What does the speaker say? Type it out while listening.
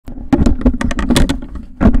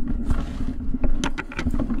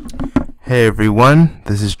Hey everyone,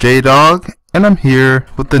 this is J-Dog, and I'm here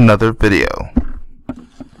with another video.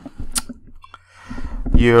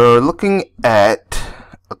 You're looking at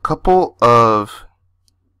a couple of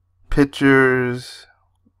pictures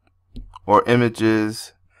or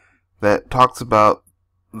images that talks about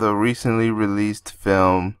the recently released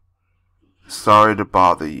film Sorry to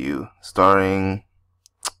Bother You, starring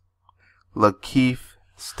Lakeith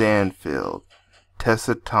Stanfield,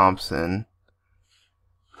 Tessa Thompson,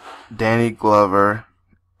 Danny Glover,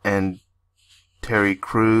 and Terry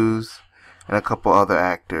Crews, and a couple other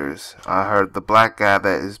actors. I heard the black guy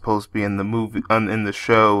that is supposed to be in the movie, in the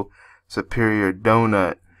show Superior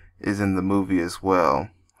Donut, is in the movie as well.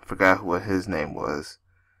 I forgot what his name was.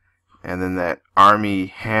 And then that Armie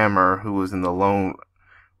Hammer, who was in the Lone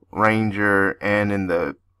Ranger and in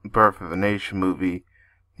the Birth of a Nation movie.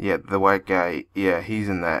 Yeah, the white guy, yeah, he's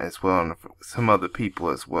in that as well, and some other people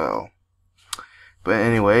as well. But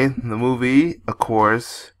anyway, the movie, of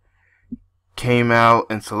course, came out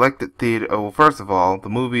in selected theater. Oh, well, first of all, the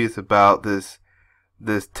movie is about this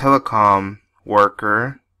telecom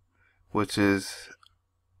worker, which is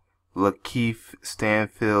Lakeith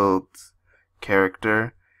Stanfield's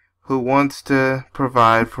character, who wants to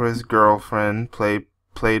provide for his girlfriend,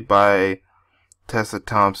 played by Tessa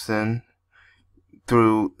Thompson,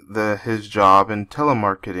 through his job in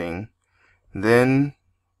telemarketing. Then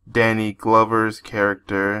Danny Glover's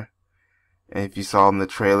character, and if you saw in the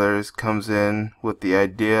trailers, comes in with the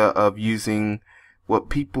idea of using what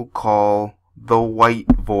people call the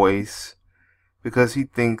white voice, because he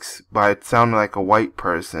thinks by sounding like a white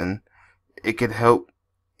person, it could help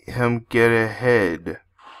him get ahead.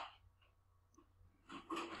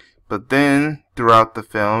 But then, throughout the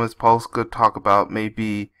film, it's supposed to talk about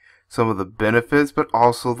maybe some of the benefits, but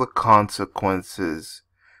also the consequences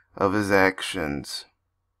of his actions.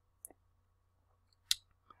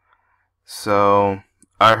 So,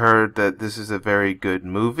 I heard that this is a very good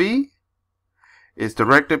movie. It's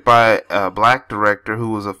directed by a black director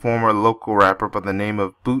who was a former local rapper by the name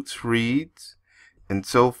of Boots Reeds. And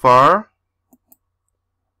so far,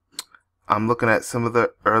 I'm looking at some of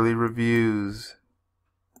the early reviews.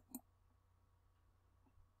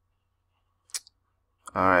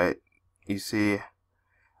 Alright, you see,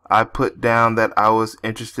 I put down that I was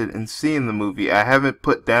interested in seeing the movie. I haven't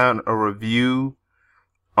put down a review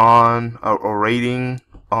on a rating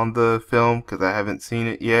on the film because I haven't seen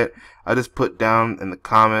it yet. I just put down in the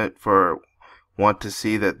comment want to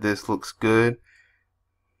see that this looks good.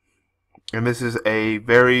 And this is a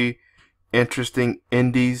very interesting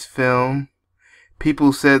indies film.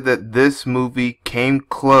 People said that this movie came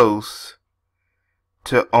close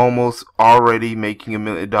to almost already making $1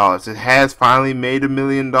 million. It has finally made $1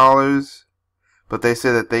 million, but they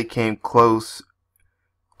said that they came close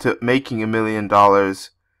to making $1 million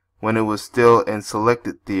when it was still in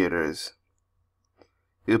selected theaters.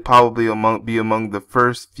 It'll probably be among the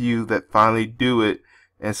first few that finally do it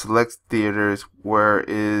in select theaters when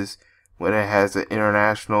it has an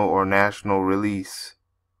international or national release,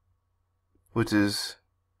 which is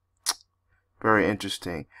very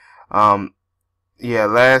interesting. Yeah,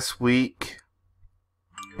 last week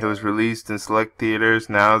it was released in select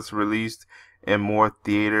theaters. Now it's released in more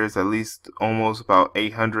theaters, at least almost about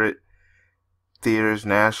 800 theaters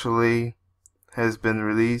nationally has been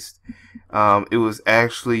released. It was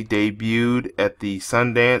actually debuted at the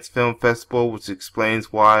Sundance Film Festival, which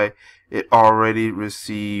explains why it already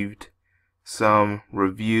received some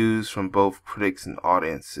reviews from both critics and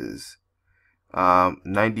audiences.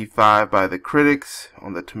 95 by the critics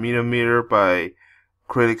on the Tomato Meter by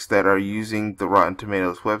critics that are using the Rotten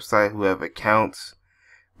Tomatoes website who have accounts.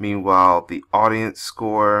 Meanwhile, the audience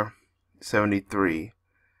score, 73.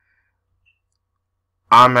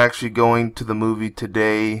 I'm actually going to the movie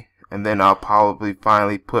today, and then I'll probably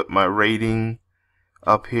finally put my rating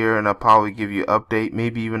up here, and I'll probably give you an update,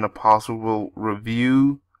 maybe even a possible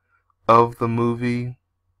review of the movie.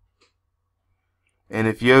 And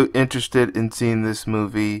if you're interested in seeing this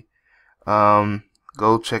movie,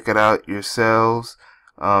 go check it out yourselves.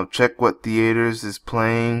 Check what theaters is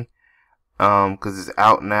playing, because it's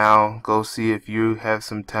out now. Go see if you have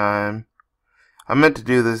some time. I meant to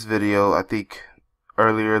do this video, I think,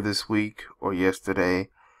 earlier this week or yesterday,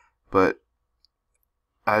 but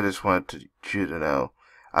I just wanted you to know.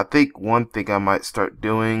 I think one thing I might start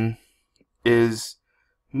doing is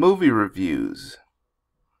movie reviews,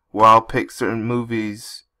 where I'll pick certain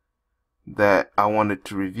movies that I wanted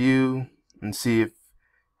to review and see if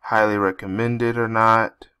highly recommended or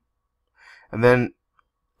not. And then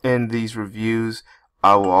in these reviews,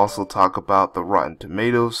 I will also talk about the Rotten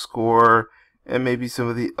Tomatoes score and maybe some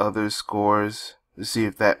of the other scores to see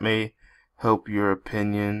if that may help your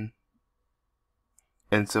opinion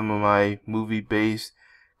in some of my movie base,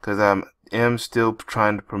 because I am still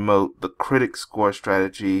trying to promote the critic score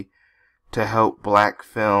strategy to help black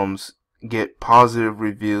films get positive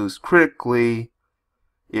reviews critically.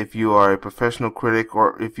 If you are a professional critic,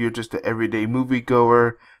 or if you're just an everyday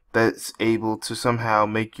moviegoer that's able to somehow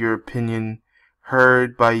make your opinion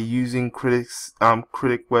heard by using critic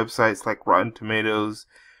websites like Rotten Tomatoes,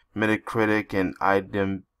 Metacritic, and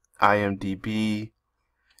IMDb,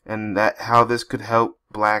 and how this could help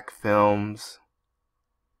black films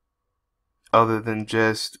other than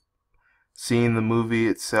just seeing the movie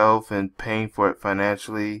itself and paying for it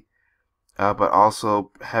financially, but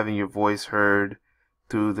also having your voice heard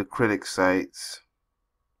through the critic sites.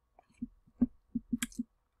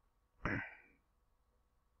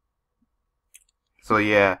 So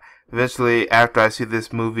yeah, eventually after I see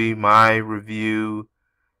this movie, my review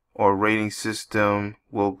or rating system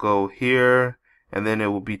will go here, and then it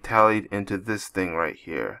will be tallied into this thing right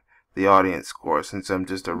here, the audience score, since I'm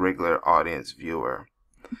just a regular audience viewer.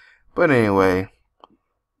 But anyway,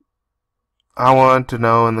 I want to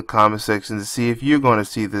know in the comment section to see if you're going to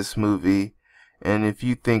see this movie, and if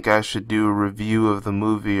you think I should do a review of the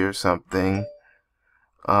movie or something.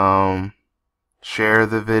 Share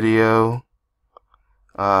the video.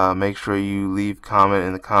 Make sure you leave comment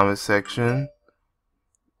in the comment section.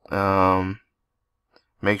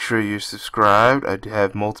 Make sure you're subscribed. I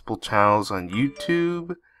have multiple channels on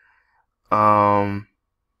YouTube. And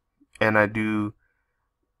I do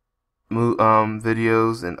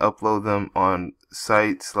videos and upload them on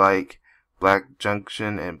sites like Black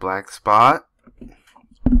Junction and Black Spot,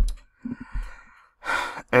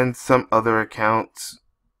 and some other accounts.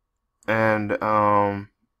 And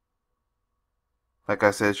like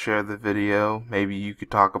I said, share the video. Maybe you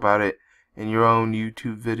could talk about it in your own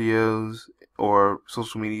YouTube videos or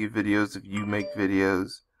social media videos if you make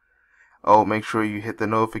videos. Oh, make sure you hit the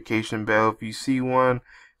notification bell if you see one,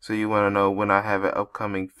 so you want to know when I have an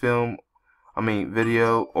upcoming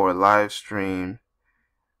video or live stream.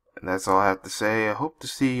 And that's all I have to say. I hope to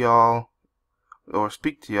see y'all or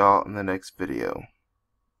speak to y'all in the next video.